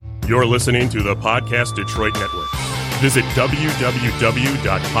You're listening to the Podcast Detroit Network. Visit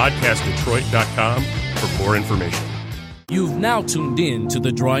www.podcastdetroit.com for more information. You've now tuned in to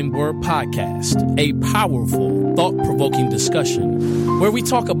the Drawing Board Podcast, a powerful, thought-provoking discussion where we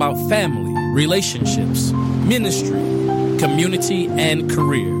talk about family, relationships, ministry, community, and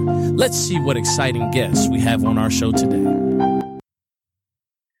career. Let's see what exciting guests we have on our show today.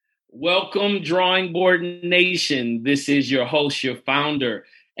 Welcome, Drawing Board Nation. This is your host, your founder,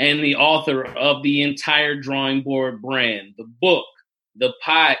 and the author of the entire Drawing Board brand, the book, the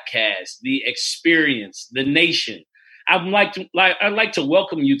podcast, the experience, the nation. I'd like to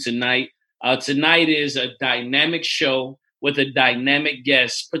welcome you tonight. Tonight is a dynamic show with a dynamic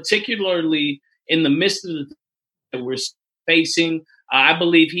guest, particularly in the midst of the that we're facing. I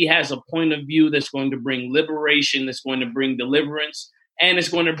believe he has a point of view that's going to bring liberation, that's going to bring deliverance, and it's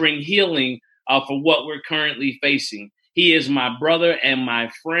going to bring healing for what we're currently facing. He is my brother and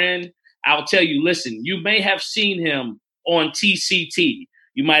my friend. I'll tell you, listen, you may have seen him on TCT.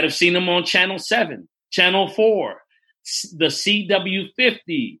 You might have seen him on Channel 7, Channel 4, the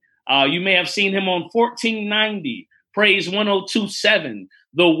CW50. You may have seen him on 1490, Praise 1027,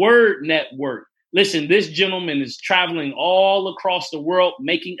 the Word Network. Listen, this gentleman is traveling all across the world,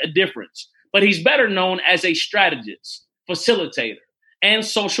 making a difference. But he's better known as a strategist, facilitator, and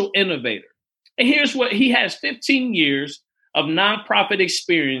social innovator. And here's what he has: 15 years of nonprofit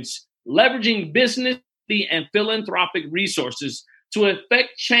experience, leveraging business and philanthropic resources to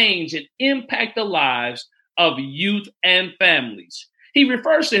affect change and impact the lives of youth and families. He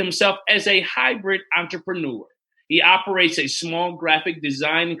refers to himself as a hybrid entrepreneur. He operates a small graphic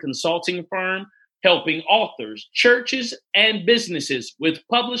design and consulting firm, helping authors, churches, and businesses with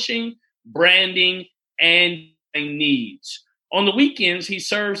publishing, branding, and needs. On the weekends, he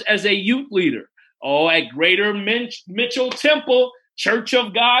serves as a youth leader at Greater Mitchell Temple Church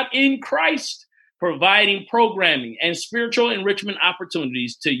of God in Christ, providing programming and spiritual enrichment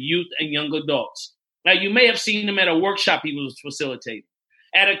opportunities to youth and young adults. Now, you may have seen him at a workshop he was facilitating,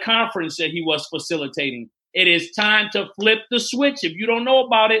 at a conference that he was facilitating. It is time to flip the switch. If you don't know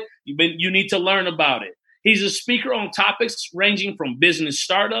about it, you need to learn about it. He's a speaker on topics ranging from business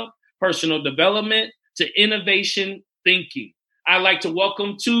startup, personal development, to innovation thinking. I'd like to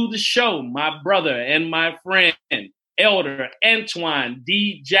welcome to the show my brother and my friend, Elder Antoine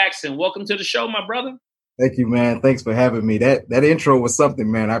D. Jackson. Welcome to the show, my brother. Thank you, man. Thanks for having me. That intro was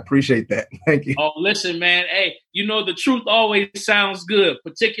something, man. I appreciate that. Thank you. Oh, listen, man. Hey, you know, the truth always sounds good,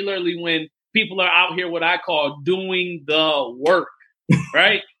 particularly when people are out here what I call doing the work,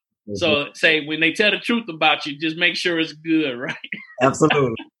 right? So say when they tell the truth about you, just make sure it's good, right?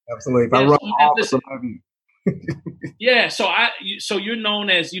 Absolutely. Absolutely. If I run off, yeah, so you're known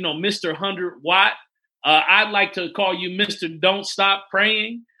as, Mr. 100 Watt. I'd like to call you Mr. Don't Stop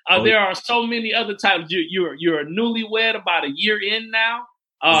Praying. There are so many other titles. You're a newlywed, about a year in now.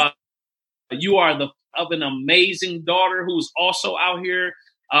 You are of an amazing daughter who's also out here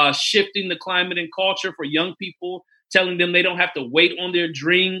shifting the climate and culture for young people, telling them they don't have to wait on their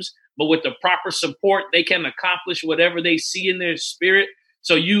dreams, but with the proper support, they can accomplish whatever they see in their spirit.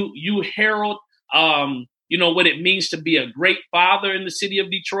 So you herald, what it means to be a great father in the city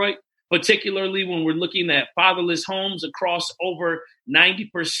of Detroit, particularly when we're looking at fatherless homes across over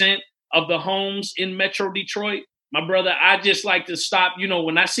 90% of the homes in Metro Detroit. My brother, I just like to stop,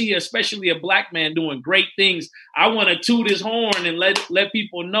 when I see especially a black man doing great things, I want to toot his horn and let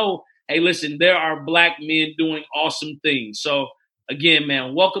people know, hey, listen, there are black men doing awesome things. So again,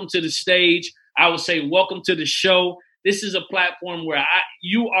 man, welcome to the stage. I would say welcome to the show. This is a platform where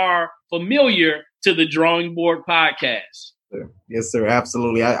you are familiar to the Drawing Board Podcast. Yes, sir.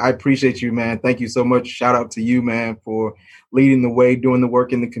 Absolutely. I appreciate you, man. Thank you so much. Shout out to you, man, for leading the way, doing the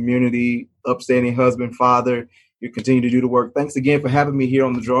work in the community, upstanding husband, father. You continue to do the work. Thanks again for having me here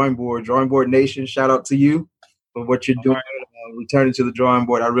on the Drawing Board. Drawing Board Nation, shout out to you for what you're doing. Returning to the drawing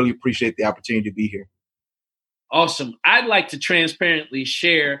board. I really appreciate the opportunity to be here. Awesome. I'd like to transparently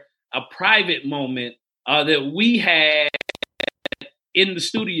share a private moment that we had in the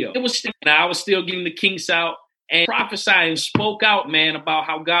studio. I was still getting the kinks out and prophesying, spoke out, man, about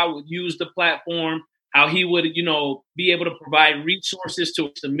how God would use the platform, how he would, be able to provide resources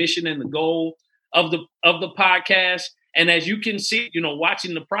to the mission and the goal of the podcast. And as you can see,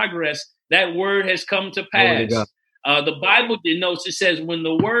 watching the progress, that word has come to pass. The Bible denotes, it says, when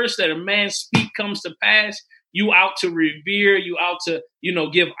the words that a man speak comes to pass, you out to revere, you out to,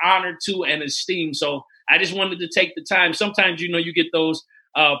 give honor to and esteem. So I just wanted to take the time. Sometimes, you get those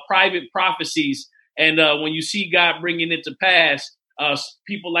private prophecies. And when you see God bringing it to pass,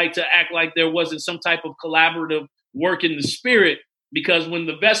 people like to act like there wasn't some type of collaborative work in the spirit. because when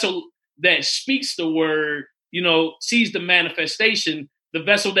the vessel that speaks the word, sees the manifestation, the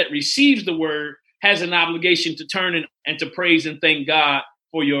vessel that receives the word has an obligation to turn and to praise and thank God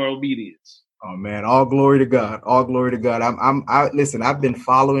for your obedience. Oh man, all glory to God. All glory to God. Listen, I've been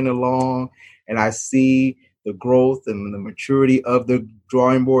following along, and I see the growth and the maturity of the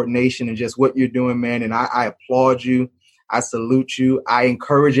Drawing Board Nation and just what you're doing, man. And I applaud you. I salute you. I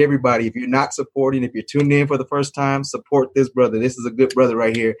encourage everybody, if you're not supporting, if you're tuned in for the first time, support this brother. This is a good brother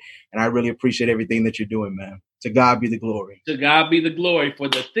right here. And I really appreciate everything that you're doing, man. To God be the glory. To God be the glory for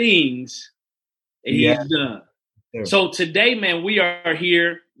the things that he's done. Yeah. So today, man, we are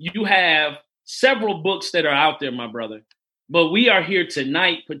here. You have several books that are out there, my brother. But we are here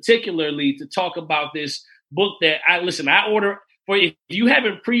tonight, particularly to talk about this book that I order for. If you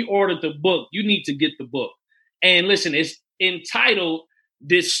haven't pre-ordered the book, you need to get the book. And listen, it's entitled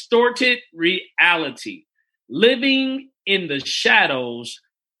Distorted Reality, Living in the Shadows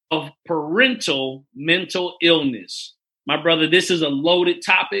of Parental Mental Illness. My brother, this is a loaded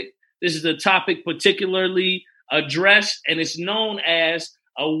topic. This is a topic particularly addressed, and it's known as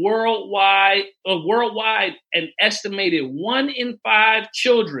a worldwide, an estimated 1 in 5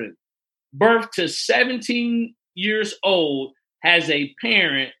 children birthed to 17 years old has a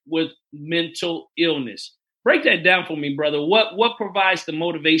parent with mental illness. Break that down for me, brother. What provides the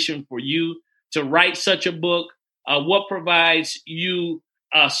motivation for you to write such a book? What provides you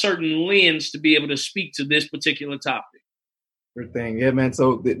a certain lens to be able to speak to this particular topic? Sure thing. Yeah, man.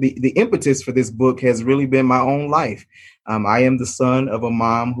 So the impetus for this book has really been my own life. I am the son of a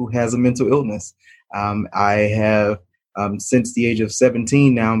mom who has a mental illness. I have, since the age of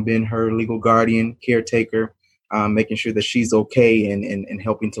 17 now, been her legal guardian, caretaker, making sure that she's okay and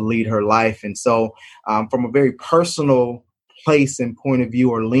helping to lead her life. And so from a very personal place and point of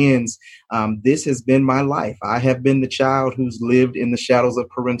view or lens, this has been my life. I have been the child who's lived in the shadows of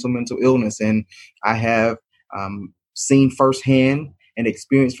parental mental illness. And I have seen firsthand and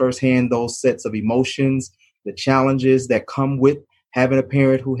experienced firsthand those sets of emotions, the challenges that come with having a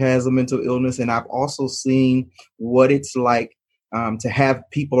parent who has a mental illness. And I've also seen what it's like to have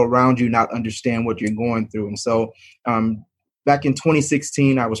people around you not understand what you're going through. And so back in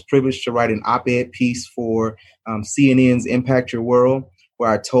 2016, I was privileged to write an op-ed piece for CNN's Impact Your World, where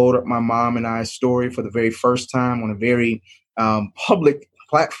I told my mom and I's story for the very first time on a very public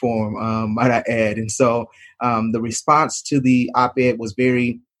platform, might I add. And so the response to the op-ed was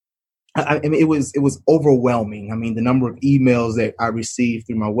it was overwhelming. I mean, the number of emails that I received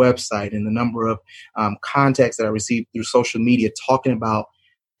through my website and the number of contacts that I received through social media talking about,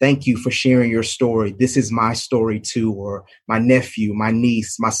 thank you for sharing your story. This is my story too, or my nephew, my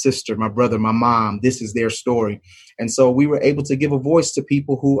niece, my sister, my brother, my mom, this is their story. And so we were able to give a voice to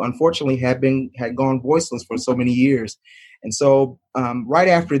people who unfortunately had gone voiceless for so many years. And so right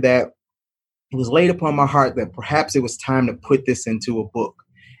after that, it was laid upon my heart that perhaps it was time to put this into a book.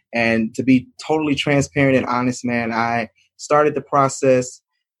 And to be totally transparent and honest, man, I started the process,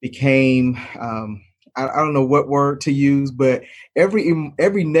 became, I don't know what word to use, but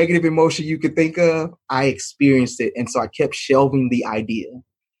every negative emotion you could think of, I experienced it. And so I kept shelving the idea.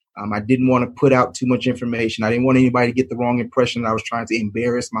 I didn't want to put out too much information. I didn't want anybody to get the wrong impression that I was trying to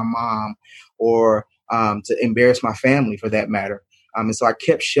embarrass my mom or to embarrass my family for that matter. And so I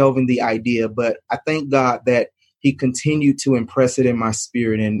kept shelving the idea, but I thank God that He continued to impress it in my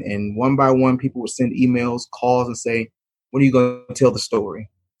spirit. And one by one, people would send emails, calls, and say, when are you going to tell the story?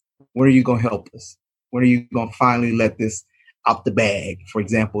 When are you going to help us? When are you going to finally let this out the bag, for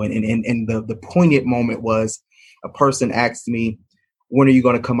example? And the poignant moment was a person asked me, when are you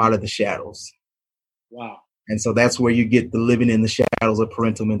going to come out of the shadows? Wow. And so that's where you get the living in the shadows of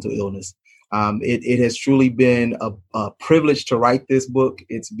parental mental illness. It has truly been a privilege to write this book.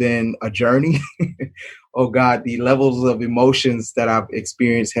 It's been a journey. Oh God, the levels of emotions that I've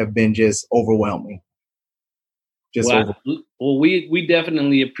experienced have been just overwhelming. Well, we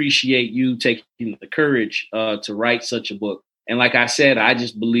definitely appreciate you taking the courage to write such a book. And like I said, I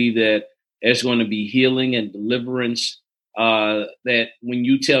just believe that there's going to be healing and deliverance that when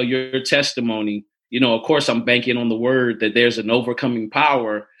you tell your testimony, of course, I'm banking on the word that there's an overcoming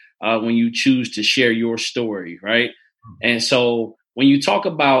power when you choose to share your story, right? And so when you talk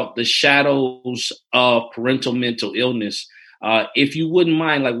about the shadows of parental mental illness, if you wouldn't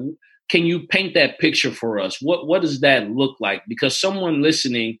mind, can you paint that picture for us? What does that look like? Because someone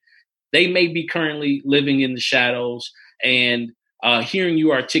listening, they may be currently living in the shadows, and hearing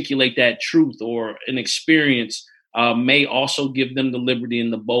you articulate that truth or an experience may also give them the liberty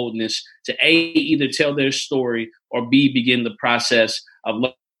and the boldness to A, either tell their story, or B, begin the process of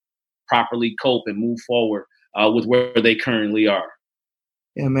properly cope and move forward with where they currently are.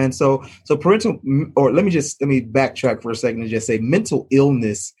 Yeah, man. So parental, or let me backtrack for a second and just say mental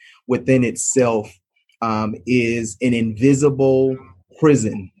illness within itself is an invisible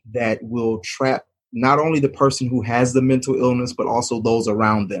prison that will trap not only the person who has the mental illness, but also those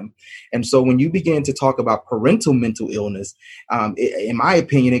around them. And so when you begin to talk about parental mental illness, in my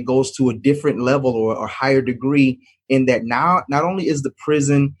opinion, it goes to a different level or higher degree in that now not only is the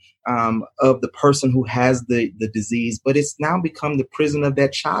prison of the person who has the disease, but it's now become the prison of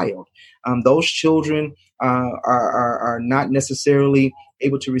that child. Those children are not necessarily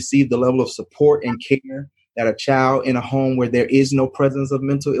able to receive the level of support and care that a child in a home where there is no presence of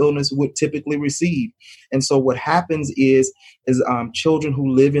mental illness would typically receive. And so what happens is children who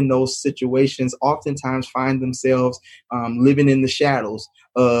live in those situations oftentimes find themselves living in the shadows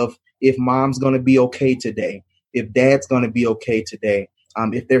of if mom's going to be okay today, if dad's going to be okay today,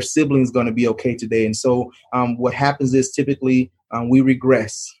 if their siblings going to be okay today. And so what happens is typically we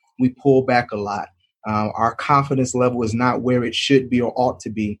regress, we pull back a lot. Our confidence level is not where it should be or ought to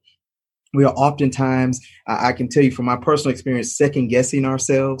be. We are oftentimes, I can tell you from my personal experience, second guessing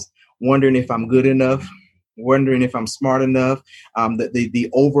ourselves, wondering if I'm good enough, wondering if I'm smart enough. The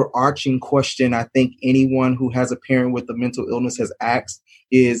overarching question I think anyone who has a parent with a mental illness has asked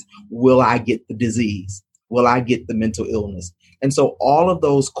is, will I get the disease? Will I get the mental illness? And so all of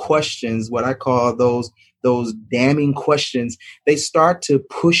those questions, what I call those damning questions, they start to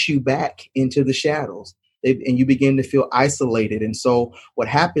push you back into the shadows. And you begin to feel isolated. And so what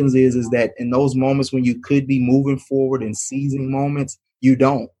happens is that in those moments when you could be moving forward and seizing moments, you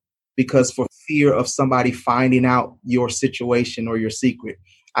don't, because for fear of somebody finding out your situation or your secret.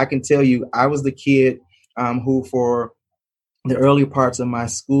 I can tell you, I was the kid who for the early parts of my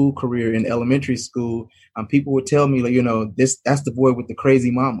school career in elementary school, people would tell me, like, that's the boy with the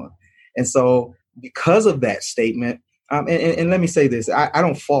crazy mama. And so because of that statement, and let me say this, I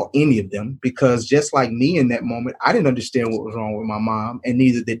don't fault any of them, because just like me in that moment, I didn't understand what was wrong with my mom, and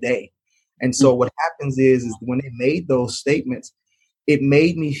neither did they. And so what happens is when they made those statements, it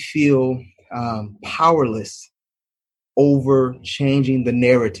made me feel powerless over changing the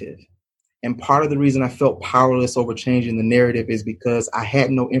narrative. And part of the reason I felt powerless over changing the narrative is because I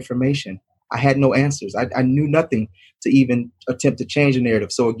had no information. I had no answers. I knew nothing to even attempt to change the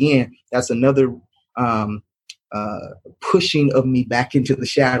narrative. So again, that's another pushing of me back into the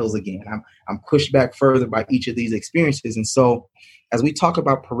shadows again. I'm pushed back further by each of these experiences. And so as we talk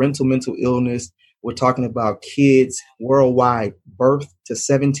about parental mental illness, we're talking about kids worldwide, birth to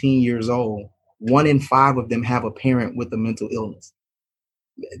 17 years old. 1 in 5 of them have a parent with a mental illness.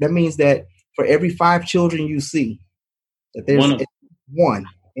 That means that for every 5 children you see, that there's one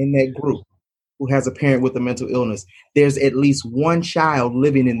in that group who has a parent with a mental illness. There's at least one child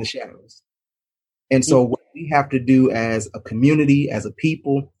living in the shadows. And so what we have to do as a community, as a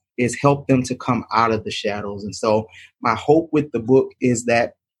people, is help them to come out of the shadows. And so my hope with the book is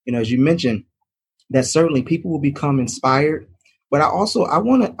that, as you mentioned, that certainly people will become inspired. But I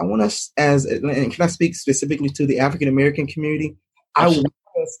want us and can I speak specifically to the African American community? I want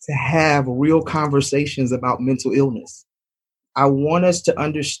us to have real conversations about mental illness. I want us to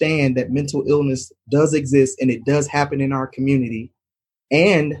understand that mental illness does exist and it does happen in our community.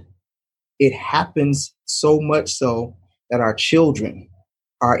 And it happens so much so that our children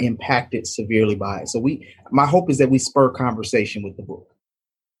are impacted severely by it. So my hope is that we spur conversation with the book.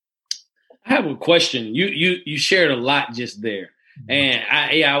 I have a question. You shared a lot just there. And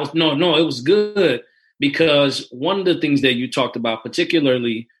it was good, because one of the things that you talked about,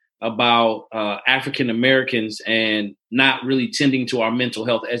 particularly about African Americans and not really tending to our mental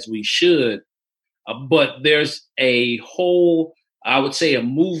health as we should, but there's a whole, I would say, a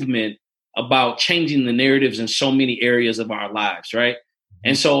movement about changing the narratives in so many areas of our lives, right?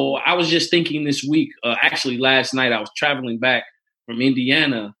 And so I was just thinking this week, actually last night, I was traveling back from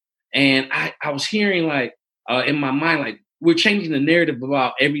Indiana, and I was hearing in my mind, we're changing the narrative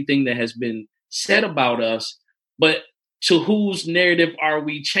about everything that has been said about us, but to whose narrative are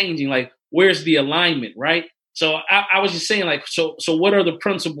we changing? Where's the alignment, right? So I was just saying, so what are the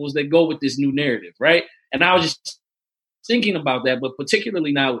principles that go with this new narrative, right? And I was just thinking about that, but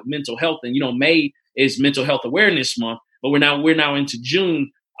particularly now with mental health, and May is Mental Health Awareness Month, but we're now into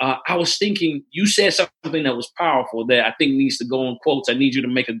June. I was thinking, you said something that was powerful that I think needs to go in quotes. I need you to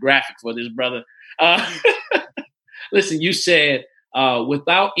make a graphic for this, brother. Listen, you said,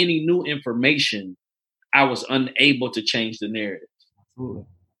 without any new information, I was unable to change the narrative. Absolutely.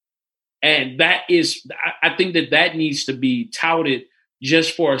 And that is, I think that needs to be touted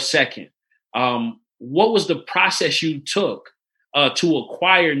just for a second. What was the process you took to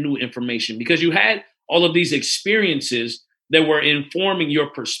acquire new information? Because you had all of these experiences that were informing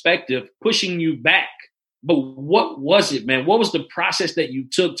your perspective, pushing you back. But what was it, man? What was the process that you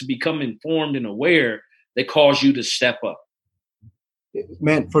took to become informed and aware that caused you to step up?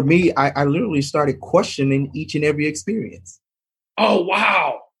 Man, for me, I literally started questioning each and every experience. Oh,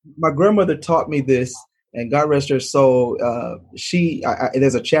 wow. My grandmother taught me this, and God rest her soul.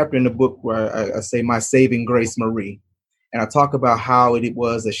 There's a chapter in the book where I say my saving grace, Marie. And I talk about how it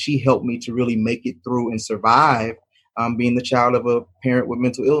was that she helped me to really make it through and survive being the child of a parent with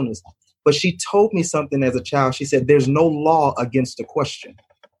mental illness. But she told me something as a child. She said, there's no law against a question.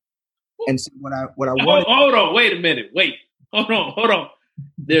 And so what I wanted. Hold on, wait a minute. Wait, hold on.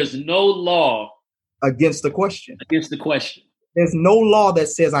 There's no law against the question. There's no law that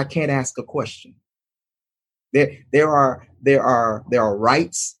says I can't ask a question. There are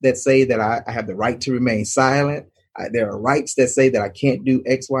rights that say that I have the right to remain silent. There are rights that say that I can't do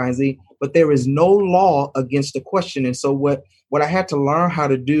X, Y, and Z, but there is no law against the question. And so what I had to learn how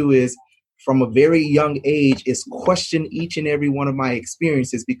to do is, from a very young age, is question each and every one of my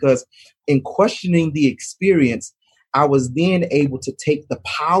experiences, because in questioning the experience, I was then able to take the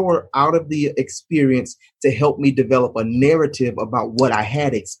power out of the experience to help me develop a narrative about what I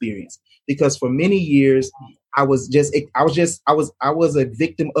had experienced. Because for many years, I was a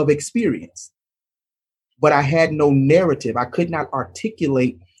victim of experience, but I had no narrative. I could not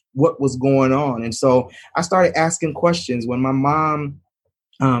articulate what was going on. And so I started asking questions. When my mom,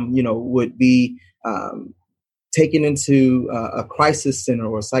 would be taken into a crisis center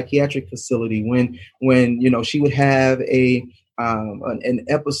or a psychiatric facility, when she would have an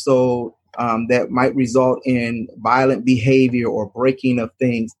episode that might result in violent behavior or breaking of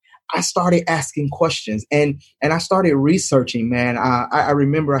things, I started asking questions and I started researching, man. I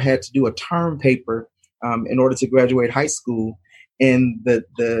remember I had to do a term paper in order to graduate high school. And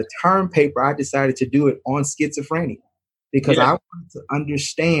the term paper, I decided to do it on schizophrenia, because I wanted to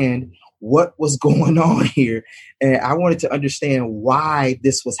understand what was going on here. And I wanted to understand why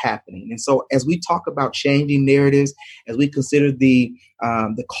this was happening. And so as we talk about changing narratives, as we consider the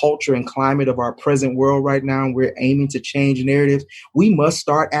culture and climate of our present world right now, we're aiming to change narratives, we must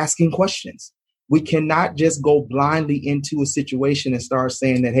start asking questions. We cannot just go blindly into a situation and start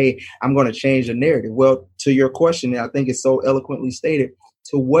saying that, hey, I'm going to change the narrative. Well, to your question, I think it's so eloquently stated,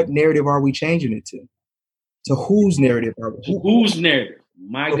 to what narrative are we changing it to? To whose narrative are we? Whose narrative?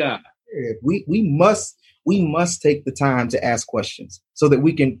 My God. We must take the time to ask questions so that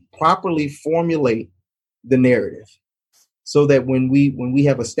we can properly formulate the narrative, so that when we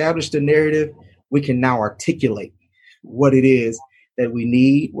have established a narrative, we can now articulate what it is that we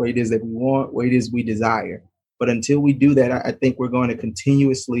need, what it is that we want, what it is we desire. But until we do that, I think we're going to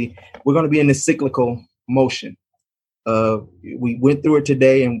be in this cyclical motion of, we went through it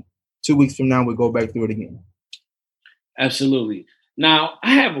today and 2 weeks from now, we'll go back through it again. Absolutely. Now,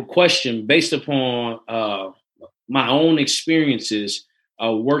 I have a question based upon my own experiences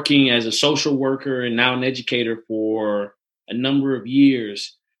working as a social worker and now an educator for a number of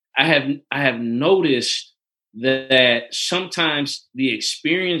years. I have noticed that sometimes the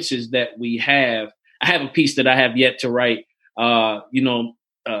experiences that we have, I have a piece that I have yet to write.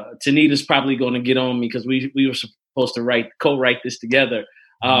 Tanita's probably going to get on me because we were supposed to co-write this together.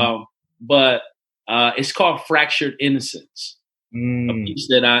 But it's called Fractured Innocence, a piece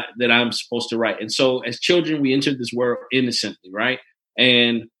that I'm supposed to write. And so as children, we entered this world innocently, right?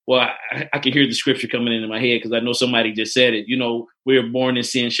 And I can hear the scripture coming in my head because I know somebody just said it. We are born in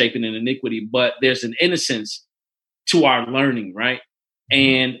sin, shaping in iniquity, but there's an innocence to our learning, right?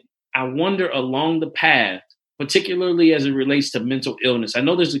 And I wonder along the path, particularly as it relates to mental illness, I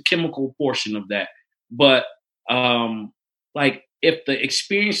know there's a chemical portion of that, but if the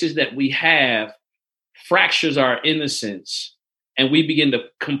experiences that we have fractures our innocence and we begin to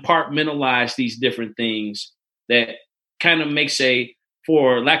compartmentalize these different things, that kind of makes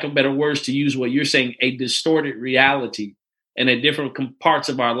for lack of better words to use what you're saying, a distorted reality. And at different parts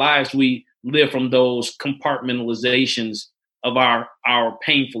of our lives, we live from those compartmentalizations of our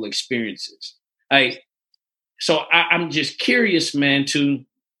painful experiences. So I'm just curious, man, to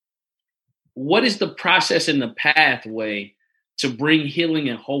what is the process and the pathway to bring healing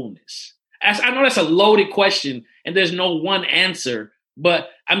and wholeness? I know that's a loaded question and there's no one answer, but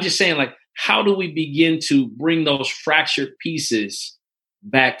I'm just saying, how do we begin to bring those fractured pieces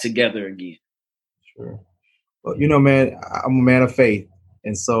back together again? Sure. Well, man, I'm a man of faith.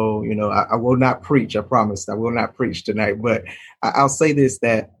 And so, I will not preach. I promise I will not preach tonight. But I'll say this,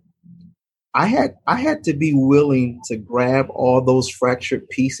 that I had to be willing to grab all those fractured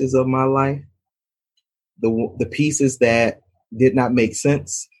pieces of my life, the pieces that did not make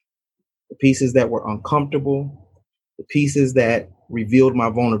sense, the pieces that were uncomfortable, the pieces that revealed my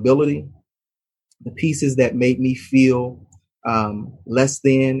vulnerability, the pieces that made me feel less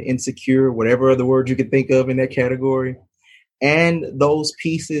than, insecure, whatever other word you could think of in that category, and those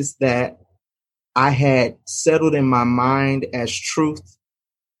pieces that I had settled in my mind as truth,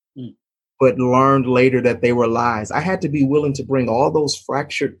 but learned later that they were lies. I had to be willing to bring all those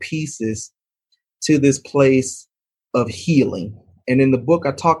fractured pieces to this place of healing. And in the book,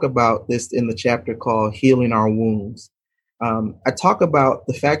 I talk about this in the chapter called Healing Our Wounds. I talk about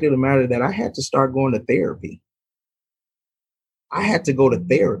the fact of the matter that I had to start going to therapy. I had to go to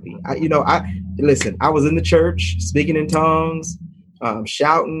therapy. Listen, I was in the church speaking in tongues,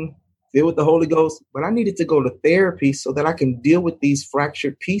 shouting, filled with the Holy Ghost, but I needed to go to therapy so that I can deal with these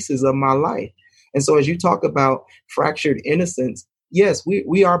fractured pieces of my life. And so as you talk about fractured innocence, yes,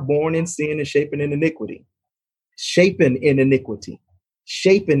 we are born in sin and shapen in iniquity. Shapen in iniquity.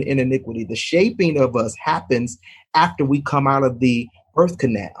 Shapen in iniquity. The shaping of us happens after we come out of the birth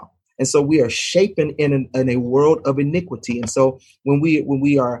canal. And so we are shapen in a world of iniquity. And so when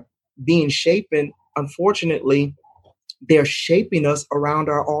we are being shapen, unfortunately, they're shaping us around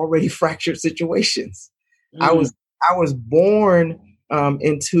our already fractured situations. I was born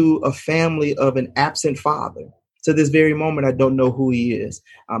into a family of an absent father. To this very moment, I don't know who he is.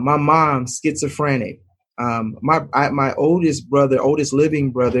 My mom, schizophrenic. My oldest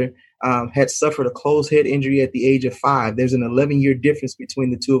living brother, had suffered a closed head injury at the age of 5. There's an 11-year difference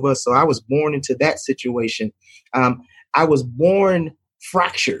between the two of us. So I was born into that situation. I was born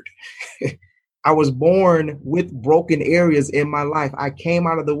fractured. I was born with broken areas in my life. I came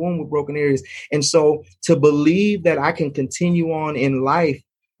out of the womb with broken areas. And so to believe that I can continue on in life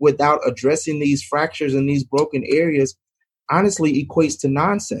without addressing these fractures and these broken areas honestly equates to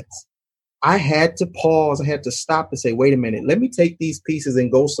nonsense. I had to pause. I had to stop and say, wait a minute, let me take these pieces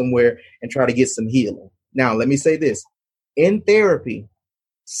and go somewhere and try to get some healing. Now, let me say this. In therapy,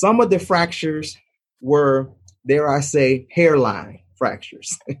 some of the fractures were, dare I say, hairline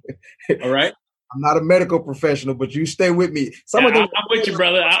fractures. All right. I'm not a medical professional, but you stay with me. I'm with you,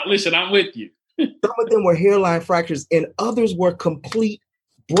 brother. Listen, I'm with you. Some of them were hairline fractures and others were complete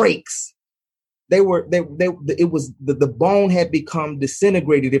breaks. The bone had become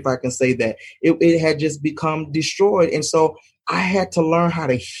disintegrated, if I can say that. It had just become destroyed. And so I had to learn how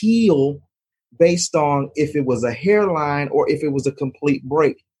to heal based on if it was a hairline or if it was a complete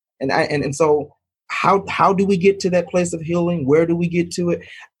break. And so how do we get to that place of healing? Where do we get to it?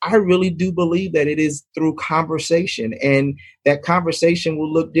 I really do believe that it is through conversation, and that conversation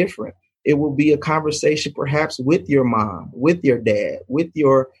will look different. It will be a conversation perhaps with your mom, with your dad, with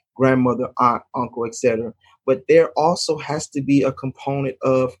your grandmother, aunt, uncle, etc. But there also has to be a component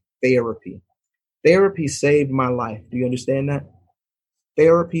of therapy. Therapy saved my life. Do you understand that?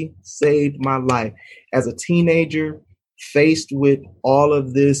 Therapy saved my life. As a teenager, faced with all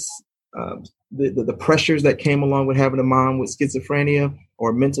of this, the pressures that came along with having a mom with schizophrenia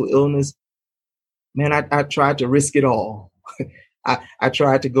or mental illness, man, I tried to risk it all. I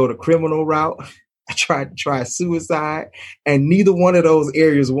tried to go the criminal route. I tried to try suicide, and neither one of those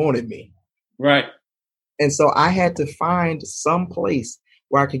areas wanted me. Right. And so I had to find some place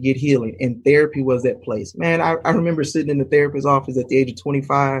where I could get healing, and therapy was that place. Man, I remember sitting in the therapist's office at the age of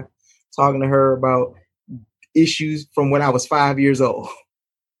 25, talking to her about issues from when I was 5 years old.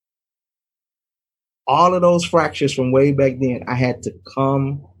 All of those fractures from way back then, I had to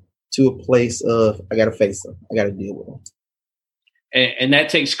come to a place of, I got to face them. I got to deal with them. And that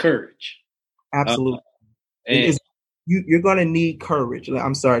takes courage. Absolutely. You're going to need courage.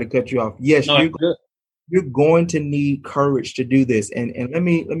 I'm sorry to cut you off. Yes, you're going to need courage to do this. And let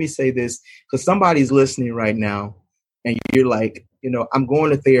me say this, because somebody's listening right now and you're like, I'm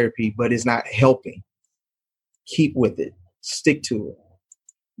going to therapy, but it's not helping. Keep with it. Stick to it.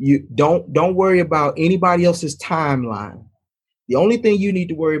 You don't worry about anybody else's timeline. The only thing you need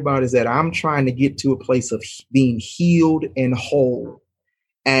to worry about is that I'm trying to get to a place of being healed and whole.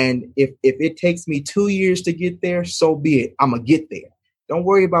 And if it takes me 2 years to get there, so be it. I'm going to get there. Don't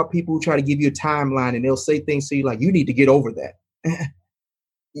worry about people who try to give you a timeline and they'll say things to you like, you need to get over that.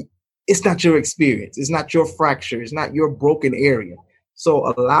 It's not your experience. It's not your fracture. It's not your broken area.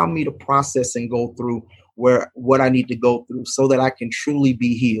 So allow me to process and go through what I need to go through so that I can truly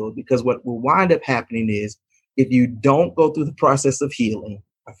be healed. Because what will wind up happening is, if you don't go through the process of healing,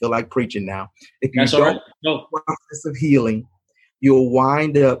 I feel like preaching now. If you don't go through the process of healing, you'll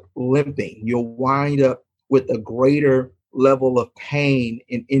wind up limping. You'll wind up with a greater level of pain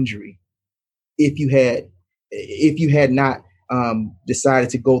and injury if you had not decided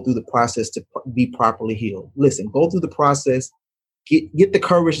to go through the process to be properly healed. Listen, go through the process, get the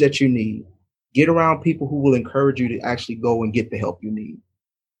courage that you need, Get around people who will encourage you to actually go and get the help you need.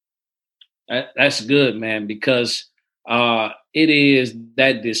 That's good, man, because it is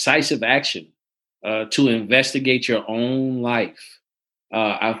that decisive action to investigate your own life.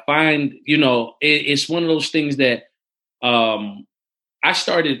 I find, it's one of those things that I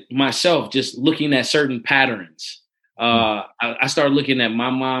started myself just looking at certain patterns. I started looking at my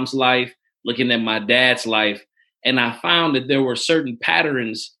mom's life, looking at my dad's life, and I found that there were certain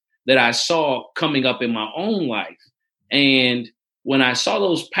patterns that I saw coming up in my own life. And when I saw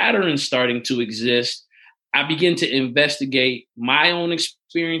those patterns starting to exist, I began to investigate my own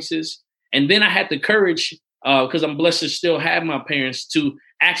experiences. And then I had the courage, because I'm blessed to still have my parents, to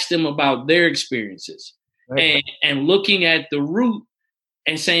ask them about their experiences. Right. And looking at the root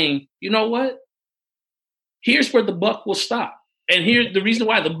and saying, you know what? Here's where the buck will stop. And here, the reason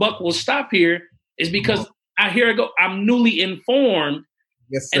why the buck will stop here is because I'm newly informed.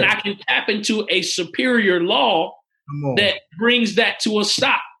 Yes, sir. And I can tap into a superior law that brings that to a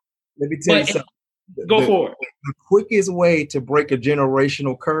stop. Let me tell you something. Go for it. The quickest way to break a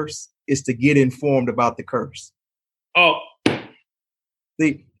generational curse is to get informed about the curse. Oh.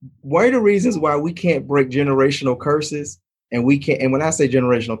 One of the reasons why we can't break generational curses, and when I say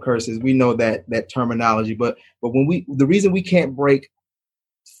generational curses, we know that terminology, but the reason we can't break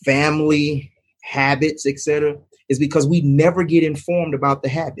family habits, etc., is because we never get informed about the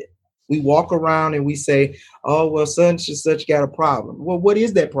habit. We walk around and we say, oh, well, such and such got a problem. Well, what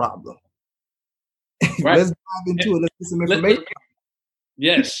is that problem? Right. Let's dive into it. Let's get some information.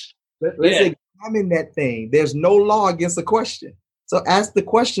 Yes. Let's examine that thing. There's no law against a question. So ask the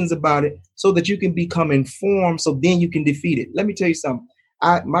questions about it so that you can become informed, so then you can defeat it. Let me tell you something.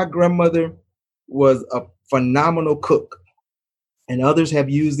 My grandmother was a phenomenal cook, and others have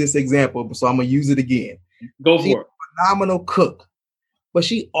used this example, so I'm going to use it again. Go for it. Phenomenal cook, but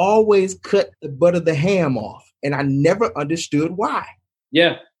she always cut the butt of the ham off, and I never understood why.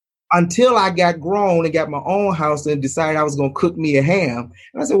 Yeah. Until I got grown and got my own house and decided I was going to cook me a ham.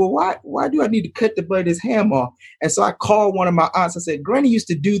 And I said, well, why do I need to cut the butt of this ham off? And so I called one of my aunts. I said, Granny used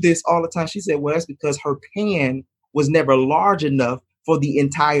to do this all the time. She said, well, that's because her pan was never large enough for the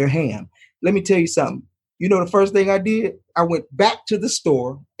entire ham. Let me tell you something. You know, the first thing I did, I went back to the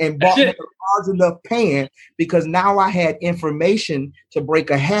store and bought me a large enough pan, because now I had information to break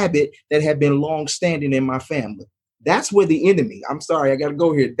a habit that had been long standing in my family. That's where the enemy, I'm sorry, I got to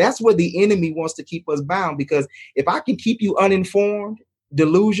go here. That's where the enemy wants to keep us bound, because if I can keep you uninformed,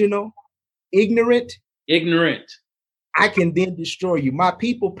 delusional, ignorant, I can then destroy you. My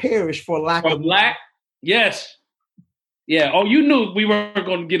people perish for lack of lack. Yes. Yeah. Oh, you knew we weren't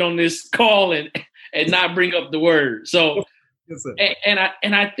going to get on this call and not bring up the word. So, yes,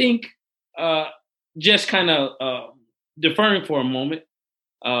 and I think just kind of deferring for a moment,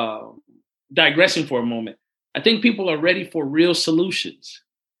 digressing for a moment, I think people are ready for real solutions.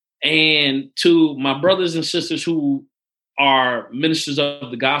 And to my brothers and sisters who are ministers of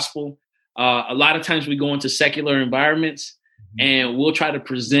the gospel, a lot of times we go into secular environments and we'll try to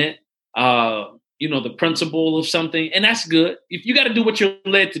present, the principle of something. And that's good. If you got to do what you're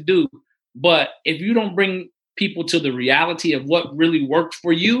led to do. But if you don't bring people to the reality of what really worked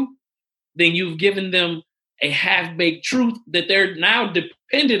for you, then you've given them a half-baked truth that they're now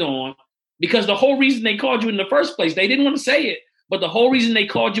dependent on. Because the whole reason they called you in the first place, they didn't want to say it, but the whole reason they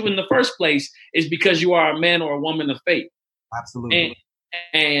called you in the first place is because you are a man or a woman of faith. Absolutely.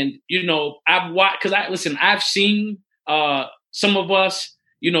 And I've watched, I've seen some of us,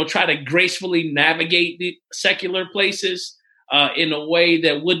 try to gracefully navigate the secular places in a way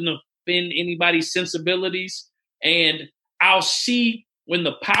that wouldn't offend anybody's sensibilities. And I'll see when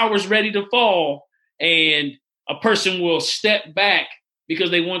the power's ready to fall and a person will step back because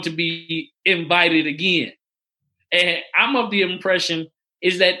they want to be invited again. And I'm of the impression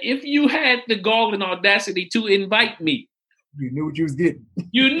is that if you had the gall and audacity to invite me, you knew what you was getting.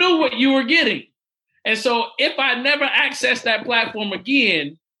 You knew what you were getting. And so if I never access that platform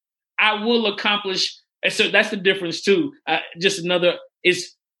again, I will accomplish. And so that's the difference too. Just another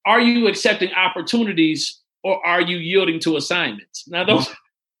is, are you accepting opportunities or are you yielding to assignments? Now those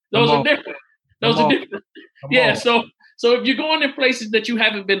are different. Those are different. Yeah. So if you're going in places that you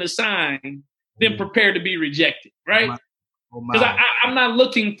haven't been assigned, then prepare to be rejected, right? Because I'm not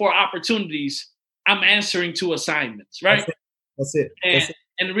looking for opportunities. I'm answering to assignments, right? That's it.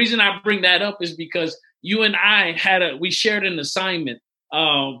 And the reason I bring that up is because you and I we shared an assignment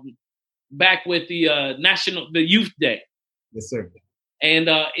back with the Youth Day. Yes, sir. And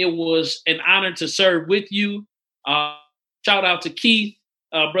it was an honor to serve with you. Shout out to Keith,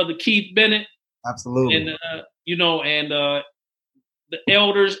 brother Keith Bennett. Absolutely. And the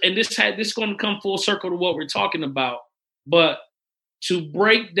elders, and this is going to come full circle to what we're talking about, but to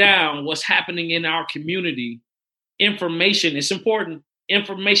break down what's happening in our community, information, it's important,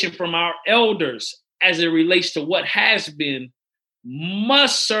 information from our elders as it relates to what has been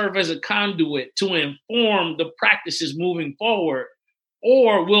must serve as a conduit to inform the practices moving forward,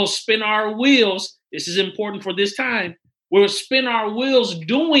 or we'll spin our wheels. This is important for this time. We'll spin our wheels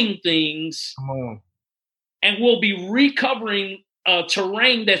doing things, and we'll be recovering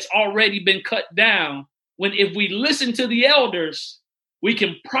terrain that's already been cut down. When if we listen to the elders, we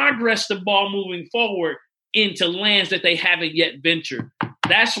can progress the ball moving forward into lands that they haven't yet ventured.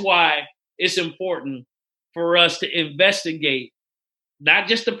 That's why it's important for us to investigate not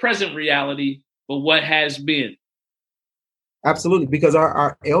just the present reality, but what has been. Absolutely, because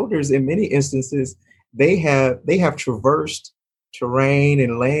our elders, in many instances, they have traversed terrain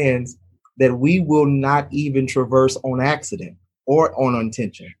and lands that we will not even traverse on accident or on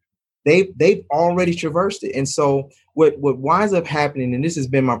intention. They've already traversed it. And so what winds up happening, and this has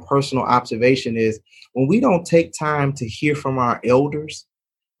been my personal observation, is when we don't take time to hear from our elders,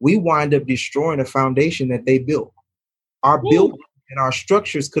 we wind up destroying a foundation that they built. Our building and our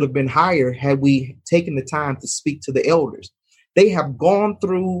structures could have been higher had we taken the time to speak to the elders. They have gone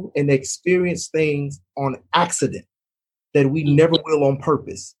through and experienced things on accident that we never will on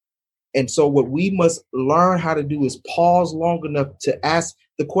purpose. And so what we must learn how to do is pause long enough to ask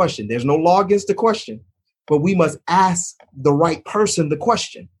the question. There's no law against the question, but we must ask the right person the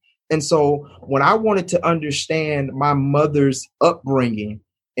question. And so when I wanted to understand my mother's upbringing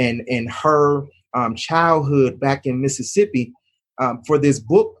and her childhood back in Mississippi for this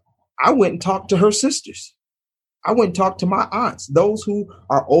book, I went and talked to her sisters. I went and talked to my aunts, those who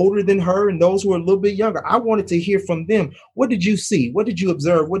are older than her and those who are a little bit younger. I wanted to hear from them. What did you see? What did you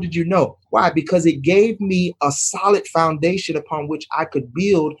observe? What did you know? Why? Because it gave me a solid foundation upon which I could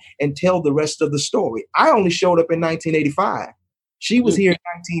build and tell the rest of the story. I only showed up in 1985. She was here in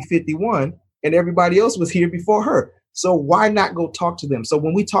 1951 and everybody else was here before her. So why not go talk to them? So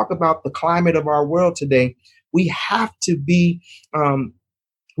when we talk about the climate of our world today, we have to be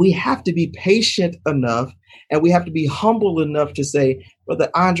patient enough, and we have to be humble enough to say, Brother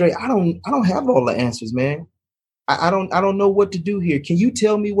Andre, I don't have all the answers, man. I don't know what to do here. Can you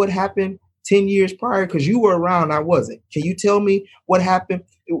tell me what happened 10 years prior? Because you were around, I wasn't. Can you tell me what happened?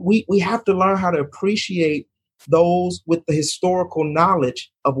 We have to learn how to appreciate those with the historical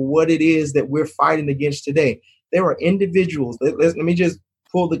knowledge of what it is that we're fighting against today. There are individuals. Let me just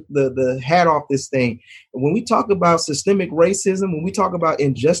pull the hat off this thing. When we talk about systemic racism, when we talk about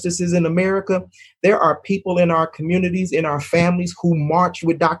injustices in America, there are people in our communities, in our families who marched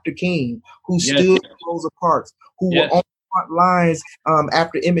with Dr. King, who stood in Rosa Parks, who were on the front lines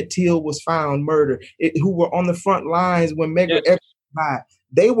after Emmett Till was found murdered, who were on the front lines when Medgar Evers died.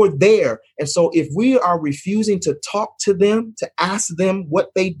 They were there. And so if we are refusing to talk to them, to ask them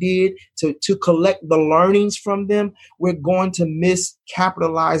what they did, to collect the learnings from them, we're going to miss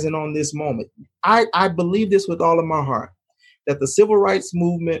capitalizing on this moment. I believe this with all of my heart, that the civil rights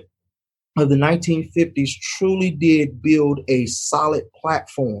movement of the 1950s truly did build a solid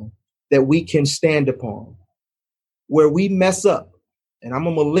platform that we can stand upon. Where we mess up, and I'm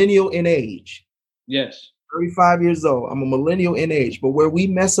a millennial in age. Yes. 35 years old. I'm a millennial in age. But where we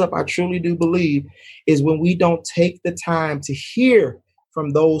mess up, I truly do believe, is when we don't take the time to hear from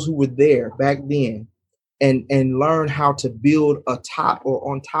those who were there back then and learn how to build atop or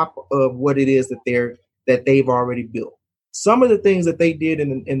on top of what it is that they've already built. Some of the things that they did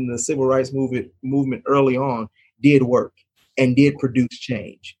in the civil rights movement early on did work and did produce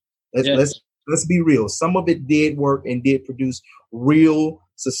change. Let's be real. Some of it did work and did produce real,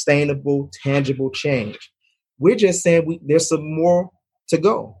 sustainable, tangible change. We're just saying there's some more to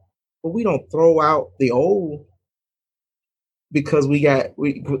go, but we don't throw out the old because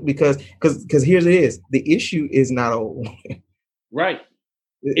because here's it is. The issue is not old. Right.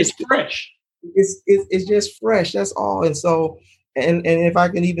 It's fresh. It's just fresh. That's all. And so, and if I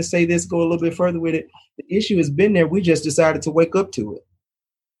can even say this, go a little bit further with it, the issue has been there. We just decided to wake up to it.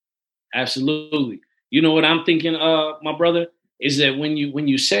 Absolutely. You know what I'm thinking, my brother? Is that when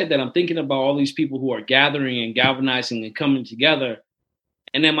you said that, I'm thinking about all these people who are gathering and galvanizing and coming together.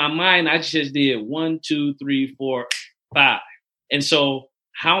 And in my mind, I just did 1, 2, 3, 4, 5. And so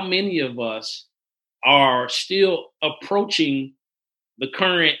how many of us are still approaching the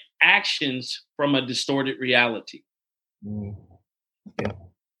current actions from a distorted reality?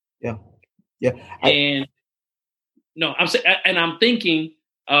 Yeah. I'm thinking,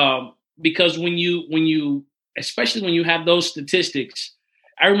 because when you especially when you have those statistics,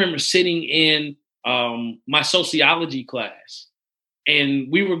 I remember sitting in my sociology class, and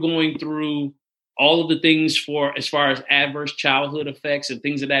we were going through all of the things for as far as adverse childhood effects and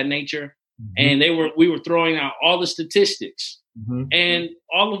things of that nature. And we were throwing out all the statistics. And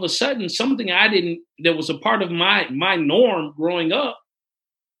all of a sudden, something that was a part of my norm growing up,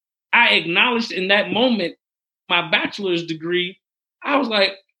 I acknowledged in that moment my bachelor's degree. I was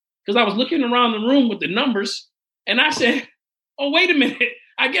like, because I was looking around the room with the numbers, and I said, oh, wait a minute.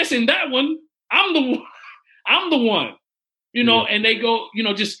 I guess in that one, I'm the one, and they go,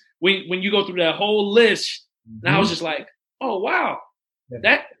 just when you go through that whole list, and I was just like, oh, wow,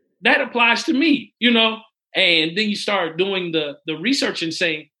 that applies to me, and then you start doing the research and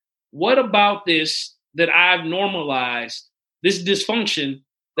saying, what about this that I've normalized, this dysfunction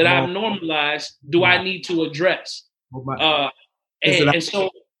that I've normalized, do I need to address? And so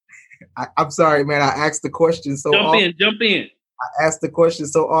I'm sorry, man. I asked the question so often. Jump in. I ask the question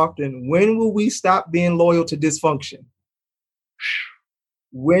so often, when will we stop being loyal to dysfunction?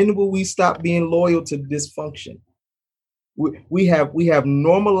 When will we stop being loyal to dysfunction? We have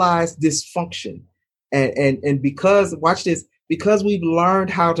normalized dysfunction. And because, watch this, because we've learned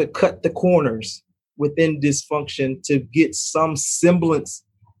how to cut the corners within dysfunction to get some semblance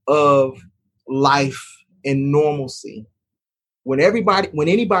of life and normalcy. When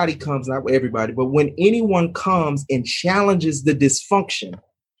anybody comes, not everybody, but when anyone comes and challenges the dysfunction,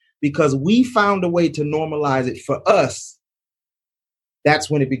 because we found a way to normalize it for us, that's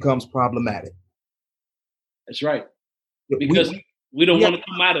when it becomes problematic. That's right. Because we don't want to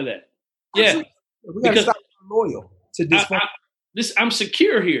come out of that. Yeah. We got to stop being loyal to dysfunction. I'm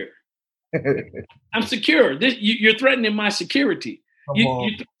secure here. I'm secure. You're threatening my security.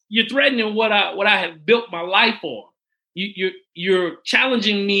 You're threatening what I have built my life on. You're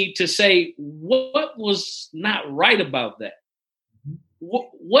challenging me to say what was not right about that.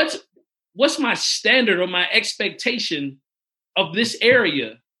 What's my standard or my expectation of this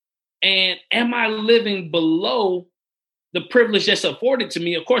area, and am I living below the privilege that's afforded to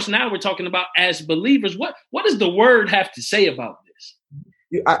me? Of course, now we're talking about as believers. What does the word have to say about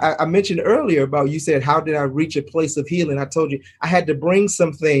this? I mentioned earlier about, you said, how did I reach a place of healing? I told you I had to bring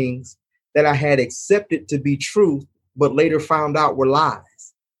some things that I had accepted to be truth, but later found out were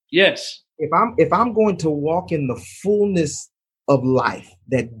lies. Yes. If I'm going to walk in the fullness of life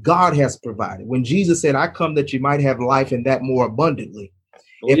that God has provided, when Jesus said, I come that you might have life and that more abundantly.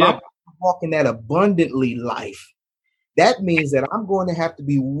 I'm walking that abundantly life, that means that I'm going to have to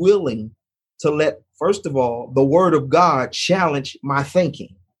be willing to let, first of all, the word of God challenge my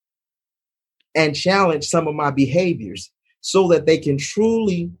thinking and challenge some of my behaviors so that they can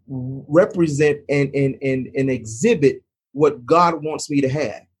truly represent and exhibit what God wants me to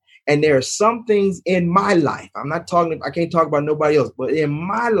have. And there are some things in my life, I can't talk about nobody else, but in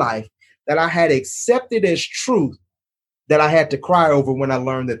my life that I had accepted as truth that I had to cry over when I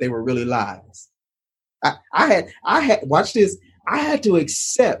learned that they were really lies. I had, watch this, I had to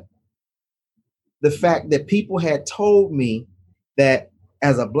accept the fact that people had told me that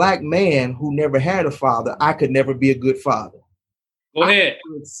as a Black man who never had a father, I could never be a good father. Go ahead. I had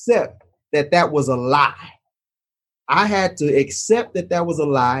to accept that was a lie. I had to accept that was a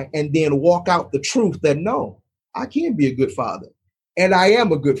lie and then walk out the truth that no, I can be a good father. And I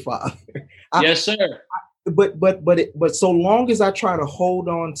am a good father. Yes, sir. But so long as I try to hold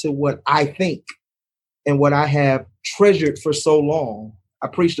on to what I think and what I have treasured for so long. I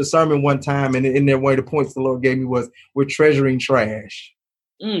preached a sermon one time, and in there, one of the points the Lord gave me was, we're treasuring trash.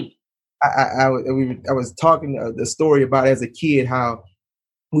 I was talking the story about as a kid, how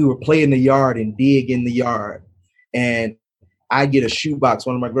we were play in the yard and dig in the yard. And I get a shoebox,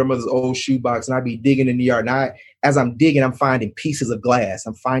 one of my grandmother's old shoebox, and I'd be digging in the yard. And as I'm digging, I'm finding pieces of glass.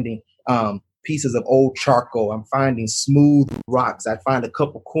 I'm finding pieces of old charcoal. I'm finding smooth rocks. I find a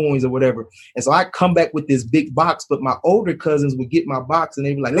couple coins or whatever. And so I come back with this big box, but my older cousins would get my box and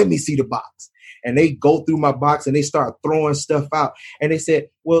they'd be like, let me see the box. And they go through my box and they start throwing stuff out. And they said,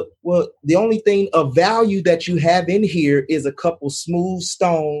 well, the only thing of value that you have in here is a couple smooth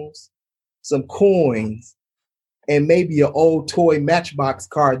stones, some coins, and maybe an old toy Matchbox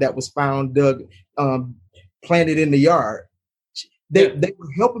card that was found planted in the yard. They were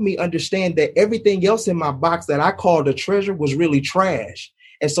helping me understand that everything else in my box that I called a treasure was really trash.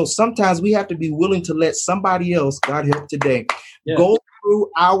 And so sometimes we have to be willing to let somebody else, God help today, go through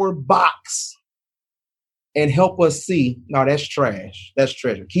our box and help us see, no, that's trash. That's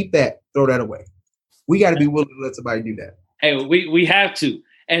treasure. Keep that, throw that away. We got to be willing to let somebody do that. Hey, we have to.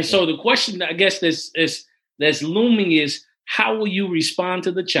 And so the question, I guess, that's looming is, how will you respond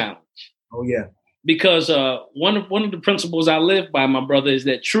to the challenge? Oh, yeah. Because one of the principles I live by, my brother, is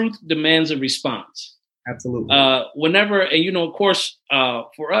that truth demands a response. Absolutely. Whenever, and of course,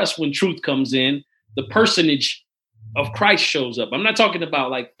 for us, when truth comes in, the personage of Christ shows up. I'm not talking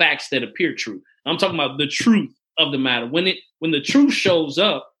about like facts that appear true. I'm talking about the truth of the matter. When the truth shows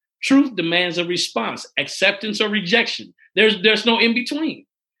up, truth demands a response, acceptance or rejection. There's no in between.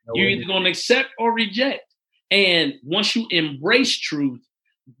 You're either going to accept or reject. And once you embrace truth,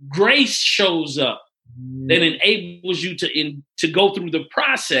 grace shows up that enables you to go through the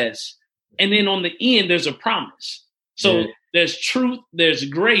process. And then on the end, there's a promise. So there's truth, there's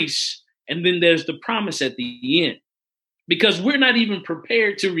grace, and then there's the promise at the end. Because we're not even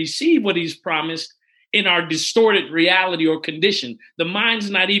prepared to receive what he's promised in our distorted reality or condition. The mind's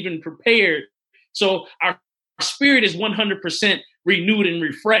not even prepared. So our spirit is 100% renewed and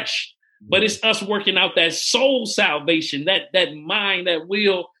refreshed. But it's us working out that soul salvation, that mind, that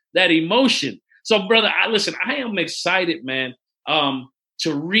will, that emotion. So, brother, I am excited, man,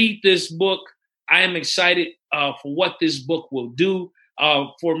 to read this book. I am excited for what this book will do.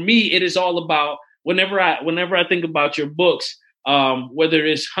 For me, it is all about whenever I think about your books, whether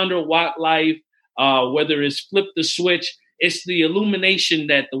it's 100-Watt Life, whether it's Flip the Switch, it's the illumination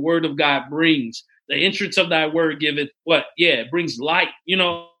that the word of God brings. The entrance of thy word giveth what? Yeah, it brings light,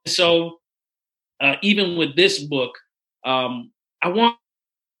 So even with this book, I want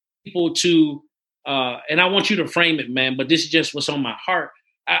people to, and I want you to frame it, man, but this is just what's on my heart.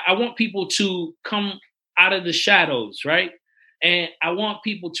 I want people to come out of the shadows, right? And I want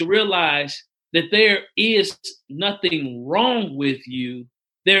people to realize that there is nothing wrong with you.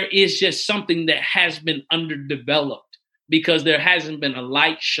 There is just something that has been underdeveloped because there hasn't been a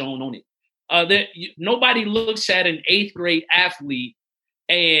light shown on it. Nobody looks at an 8th grade athlete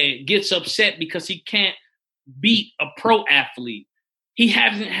and gets upset because he can't beat a pro athlete. He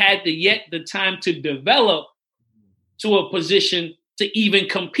hasn't had the time to develop to a position to even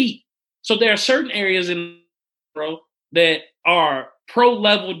compete. So there are certain areas in pro that are pro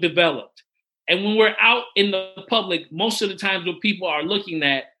level developed. And when we're out in the public, most of the times what people are looking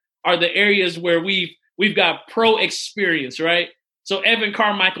at are the areas where we've got pro experience, right? So Evan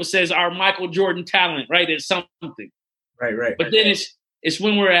Carmichael says our Michael Jordan talent, right? It's something. Right. But then it's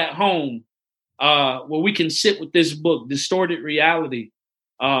when we're at home where we can sit with this book, Distorted Reality,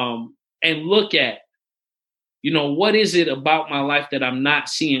 and look at, what is it about my life that I'm not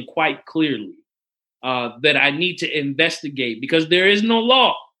seeing quite clearly, that I need to investigate, because there is no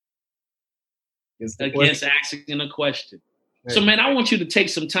law against asking a question. Right. So, man, I want you to take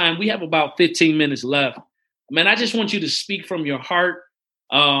some time. We have about 15 minutes left. Man, I just want you to speak from your heart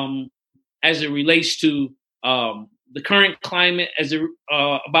as it relates to the current climate,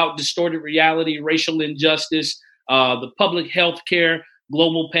 about distorted reality, racial injustice, the public health care,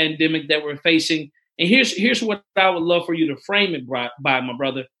 global pandemic that we're facing. And here's what I would love for you to frame it by, my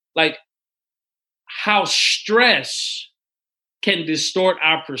brother, like how stress can distort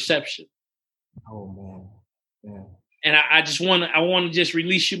our perception. Oh, man. Yeah. And I want to just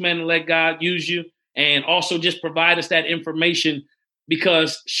release you, man, and let God use you, and also just provide us that information,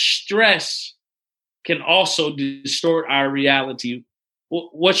 because stress can also distort our reality.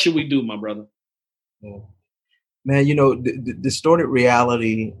 What should we do, my brother? Yeah. Man, the distorted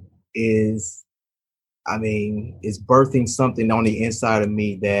reality is birthing something on the inside of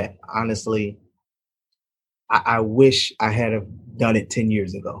me that honestly, I wish I had have done it 10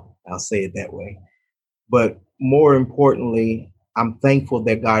 years ago. I'll say it that way. But more importantly, I'm thankful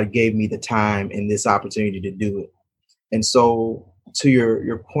that God gave me the time and this opportunity to do it. And so to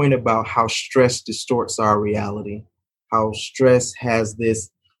your point about how stress distorts our reality, how stress has this,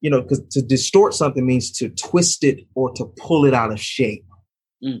 because to distort something means to twist it or to pull it out of shape.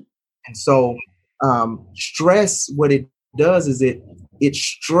 And so stress, what it does is it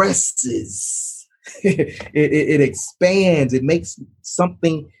stresses, it expands, it makes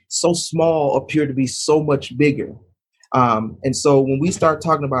something so small appear to be so much bigger. And so when we start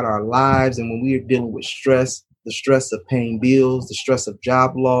talking about our lives and when we are dealing with stress, the stress of paying bills, the stress of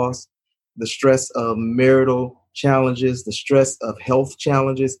job loss, the stress of marital challenges, the stress of health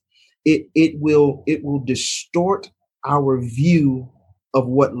challenges, it will distort our view of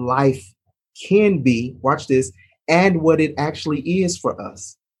what life can be, watch this, and what it actually is for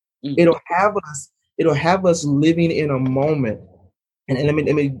us. It'll have us living in a moment. And let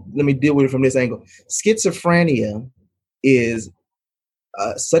me deal with it from this angle. Schizophrenia is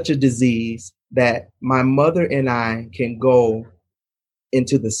such a disease that my mother and I can go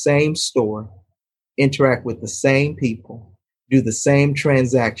into the same store, interact with the same people, do the same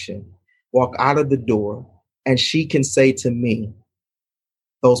transaction, walk out of the door, and she can say to me,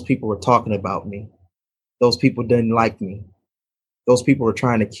 those people were talking about me. Those people didn't like me. Those people were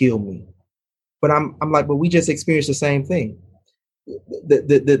trying to kill me. But I'm like, but we just experienced the same thing.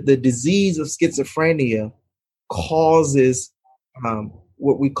 The disease of schizophrenia causes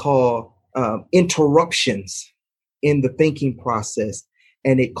what we call interruptions in the thinking process,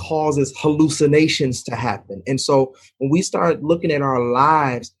 and it causes hallucinations to happen. And so when we start looking at our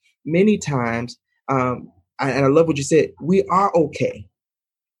lives, many times, and I love what you said, we are okay,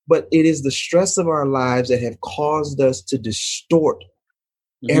 but it is the stress of our lives that have caused us to distort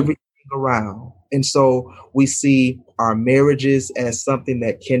everything around. And so we see our marriages as something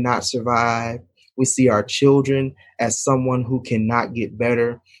that cannot survive. We see our children as someone who cannot get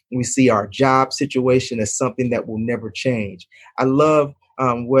better. We see our job situation as something that will never change. I love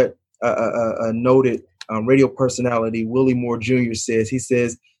what a noted radio personality, Willie Moore Jr. says. He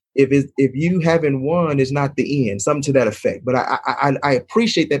says, if you haven't won, it's not the end, something to that effect. But I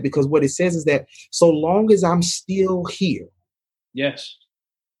appreciate that, because what it says is that so long as I'm still here, yes,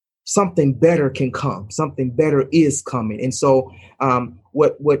 something better can come. Something better is coming. And so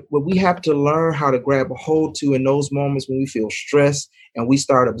what we have to learn how to grab a hold to in those moments when we feel stressed and we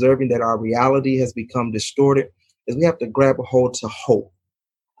start observing that our reality has become distorted is we have to grab a hold to hope.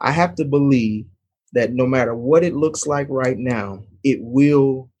 I have to believe that no matter what it looks like right now, it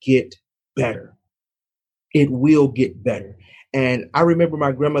will get better. It will get better. And I remember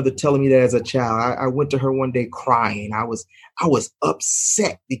my grandmother telling me that as a child. I went to her one day crying. I was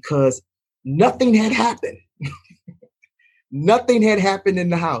upset because nothing had happened. Nothing had happened in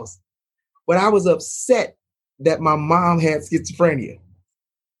the house. But I was upset that my mom had schizophrenia.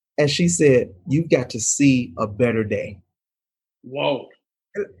 And she said, "You've got to see a better day." Whoa.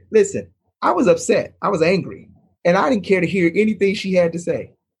 Listen, I was upset. I was angry. And I didn't care to hear anything she had to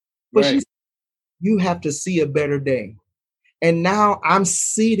say. But she said, "You have to see a better day." And now I'm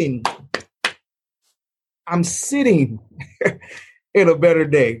sitting in a better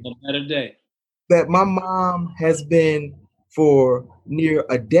day. A better day. That my mom has been for near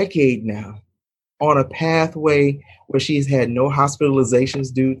a decade now on a pathway where she's had no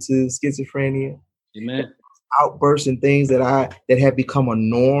hospitalizations due to schizophrenia. Amen. Outbursts and things that have become a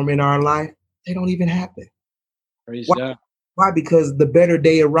norm in our life, they don't even happen. Praise Why? God. Why? Because the better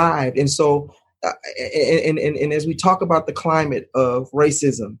day arrived. And so and as we talk about the climate of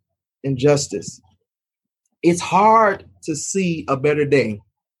racism and justice, it's hard to see a better day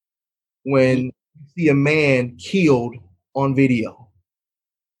when you see a man killed on video.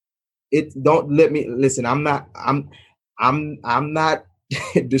 Don't let me listen. I'm not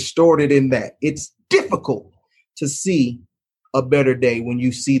distorted in that. It's difficult to see a better day when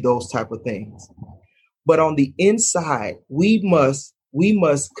you see those type of things. But on the inside, we must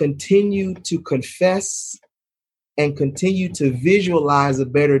continue to confess and continue to visualize a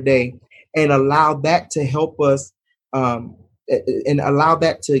better day and allow that to help us and allow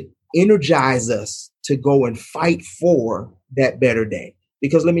that to energize us to go and fight for that better day.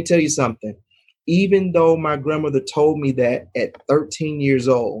 Because let me tell you something, even though my grandmother told me that at 13 years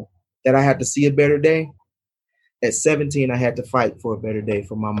old that I had to see a better day, at 17, I had to fight for a better day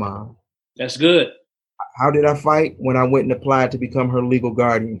for my mom. That's good. How did I fight? When I went and applied to become her legal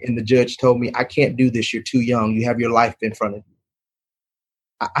guardian, and the judge told me, "I can't do this. You're too young. You have your life in front of you."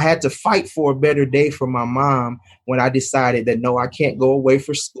 I had to fight for a better day for my mom when I decided that, no, I can't go away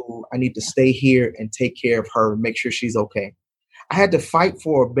for school. I need to stay here and take care of her and make sure she's okay. I had to fight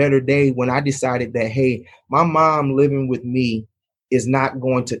for a better day when I decided that, hey, my mom living with me is not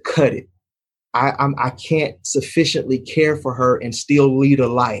going to cut it. I can't sufficiently care for her and still lead a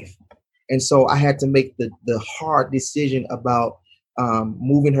life. And so I had to make the hard decision about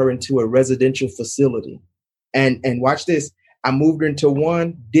moving her into a residential facility. And watch this. I moved her into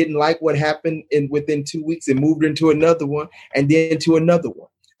one, didn't like what happened within 2 weeks, and moved her into another one, and then to another one.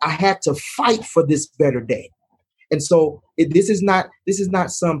 I had to fight for this better day. And so this is not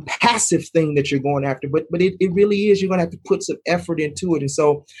some passive thing that you're going after, but it really is. You're going to have to put some effort into it. And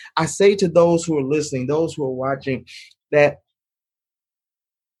so I say to those who are listening, those who are watching, that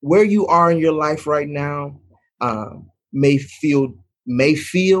where you are in your life right now may feel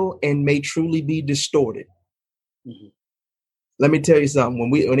and may truly be distorted. Mm-hmm. Let me tell you something.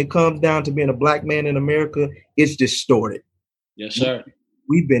 When it comes down to being a black man in America, it's distorted. Yes, sir.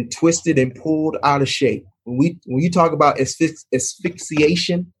 We've been twisted and pulled out of shape. When you talk about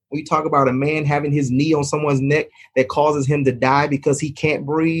asphyxiation, when you talk about a man having his knee on someone's neck that causes him to die because he can't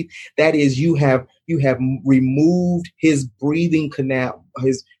breathe, that is, you have removed his breathing canal,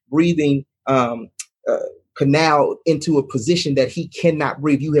 canal into a position that he cannot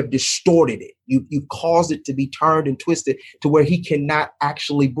breathe. You have distorted it. You caused it to be turned and twisted to where he cannot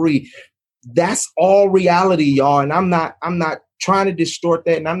actually breathe. That's all reality, y'all. And I'm not trying to distort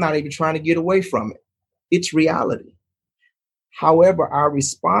that, and I'm not even trying to get away from it. It's reality. However, our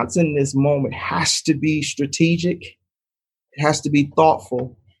response in this moment has to be strategic, it has to be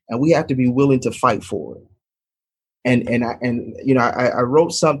thoughtful, and we have to be willing to fight for it. I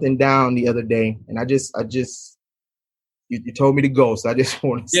wrote something down the other day, and you told me to go, so I just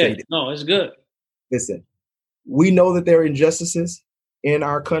want to say that. No, it's good. Listen, we know that there are injustices in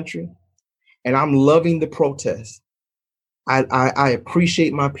our country, and I'm loving the protest. I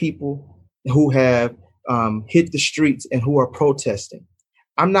appreciate my people who have hit the streets and who are protesting.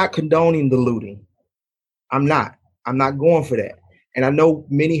 I'm not condoning the looting. I'm not going for that. And I know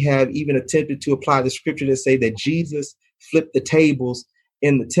many have even attempted to apply the scripture to say that Jesus flipped the tables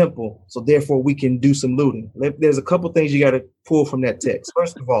in the temple, so therefore we can do some looting. There's a couple things you got to pull from that text.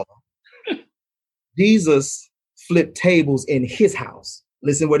 First of all, Jesus flipped tables in his house.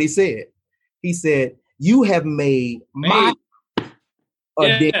 Listen what he said. He said, "You have made my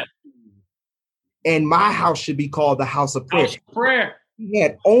den, and my house should be called the house of prayer." House of prayer. He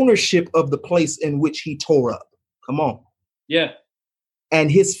had ownership of the place in which he tore up. Come on. Yeah. And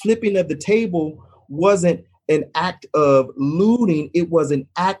his flipping of the table wasn't an act of looting. It was an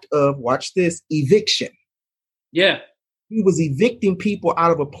act of, watch this, eviction. Yeah. He was evicting people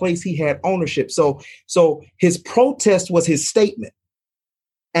out of a place he had ownership. So his protest was his statement,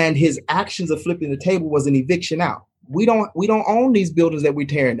 and his actions of flipping the table was an eviction out. We don't own these buildings that we're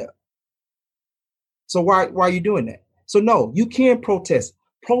tearing up. So why are you doing that? So no, you can't protest.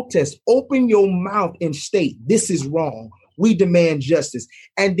 Protest. Open your mouth and state, this is wrong. We demand justice.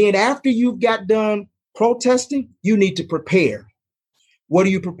 And then after you've got done protesting, you need to prepare. What are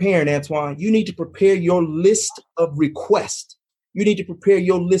you preparing, Antoine? You need to prepare your list of requests. You need to prepare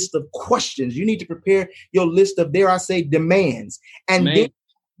your list of questions. You need to prepare your list of, dare I say, demands. And then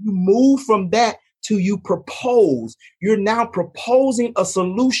you move from that to you propose. You're now proposing a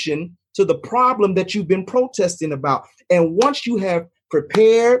solution to the problem that you've been protesting about. And once you have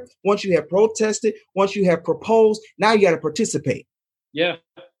prepared, once you have protested, once you have proposed, now you got to participate. Yeah.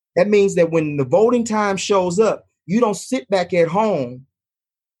 That means that when the voting time shows up, you don't sit back at home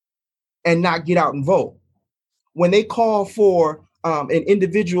and not get out and vote. When they call for an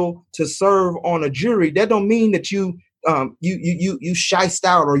individual to serve on a jury, that don't mean that you shiced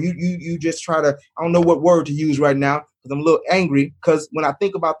out, or you just try to, I don't know what word to use right now because I'm a little angry, because when I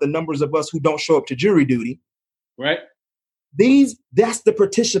think about the numbers of us who don't show up to jury duty, right? That's the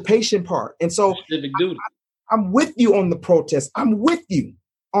participation part. And so I'm with you on the protest. I'm with you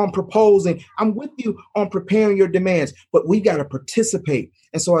on proposing. I'm with you on preparing your demands, but we got to participate.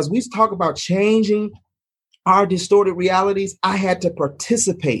 And so as we talk about changing our distorted realities, I had to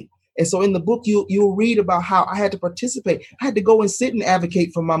participate. And so in the book, you'll read about how I had to participate. I had to go and sit and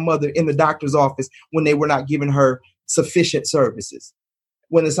advocate for my mother in the doctor's office when they were not giving her sufficient services.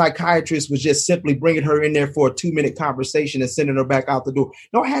 When the psychiatrist was just simply bringing her in there for a 2-minute conversation and sending her back out the door.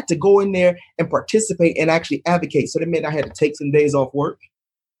 No, I had to go in there and participate and actually advocate. So that meant I had to take some days off work.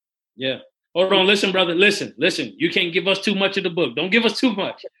 Yeah. Hold on. Listen, brother. Listen. You can't give us too much of the book. Don't give us too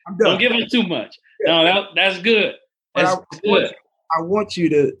much. Don't give us too much. Yeah. No, that's good. That's good. I want you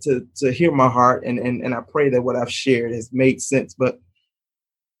to hear my heart, and I pray that what I've shared has made sense. But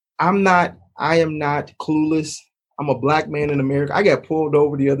I am not clueless. I'm a black man in America. I got pulled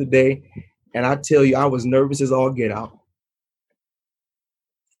over the other day, and I tell you, I was nervous as all get out.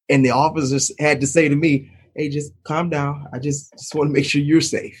 And the officers had to say to me, "Hey, just calm down. I just want to make sure you're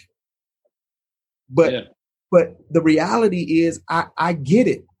safe." But the reality is, I get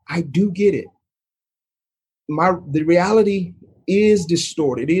it. I do get it. The reality is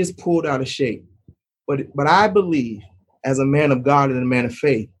distorted. It is pulled out of shape. But I believe, as a man of God and a man of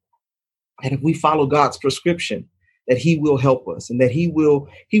faith, that if we follow God's prescription, that he will help us, and that he will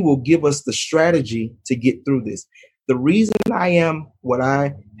give us the strategy to get through this. The reason I am what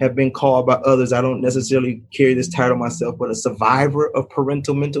I have been called by others, I don't necessarily carry this title myself, but a survivor of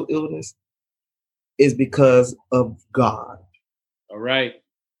parental mental illness, is because of God. All right.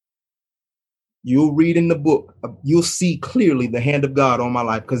 You'll read in the book, you'll see clearly the hand of God on my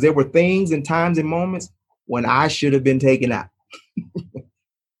life, because there were things and times and moments when I should have been taken out.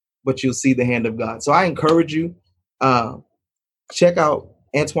 But you'll see the hand of God. So I encourage you, check out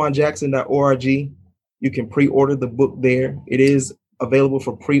AntoineJackson.org. You can pre-order the book there. It is available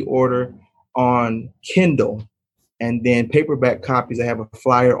for pre-order on Kindle, and then paperback copies. I have a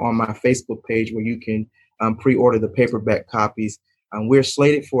flyer on my Facebook page where you can pre-order the paperback copies. We're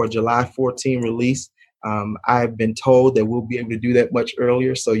slated for a July 14 release. I've been told that we'll be able to do that much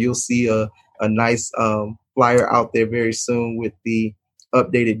earlier, so you'll see a nice flyer out there very soon with the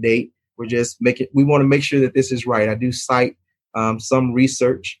updated date. We want to make sure that this is right. I do cite some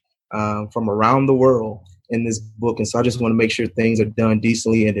research from around the world in this book. And so I just want to make sure things are done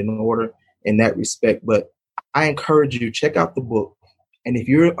decently and in order in that respect. But I encourage you, check out the book. And if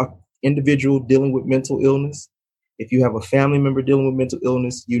you're an individual dealing with mental illness, if you have a family member dealing with mental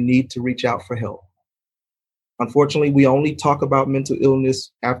illness, you need to reach out for help. Unfortunately, we only talk about mental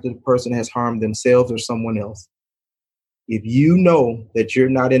illness after the person has harmed themselves or someone else. If you know that you're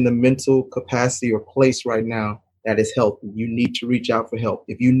not in the mental capacity or place right now that is healthy, you need to reach out for help.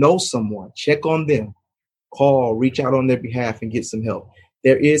 If you know someone, check on them, call, reach out on their behalf and get some help.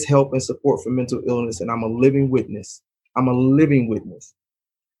 There is help and support for mental illness, and I'm a living witness.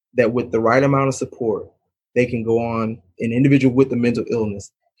 That with the right amount of support, they can go on, an individual with a mental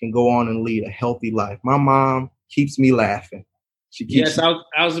illness can go on and lead a healthy life. My mom keeps me laughing.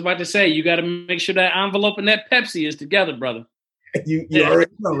 I was about to say, you got to make sure that envelope and that Pepsi is together, brother. you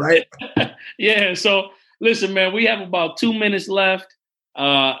already know, right? Yeah. So listen, man, we have about 2 minutes left.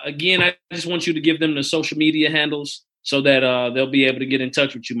 Again, I just want you to give them the social media handles so that they'll be able to get in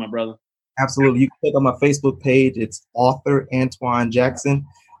touch with you, my brother. Absolutely. You can click on my Facebook page. It's author Antoine Jackson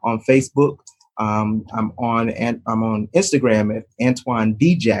on Facebook. I'm on Instagram at Antoine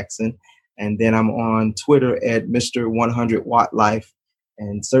D Jackson, and then I'm on Twitter at Mr. 100 Watt Life.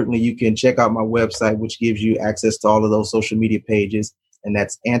 And certainly you can check out my website, which gives you access to all of those social media pages. And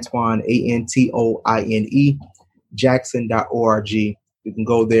that's Antoine, ANTOINE, Jackson.org. You can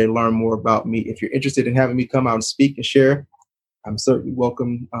go there and learn more about me. If you're interested in having me come out and speak and share, I'm certainly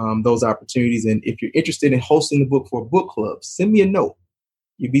welcome those opportunities. And if you're interested in hosting the book for a book club, send me a note.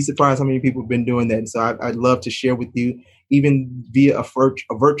 You'd be surprised how many people have been doing that. And so I'd love to share with you, even via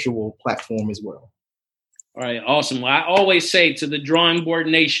a virtual platform as well. All right, awesome. Well, I always say to the Drawing Board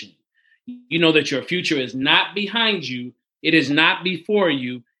Nation, you know that your future is not behind you. It is not before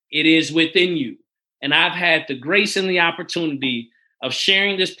you. It is within you. And I've had the grace and the opportunity of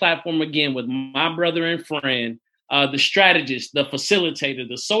sharing this platform again with my brother and friend, the strategist, the facilitator,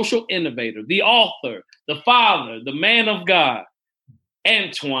 the social innovator, the author, the father, the man of God,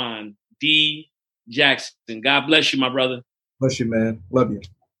 Antoine D. Jackson. God bless you, my brother. Bless you, man. Love you.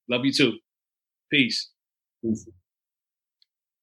 Love you too. Peace. Peace.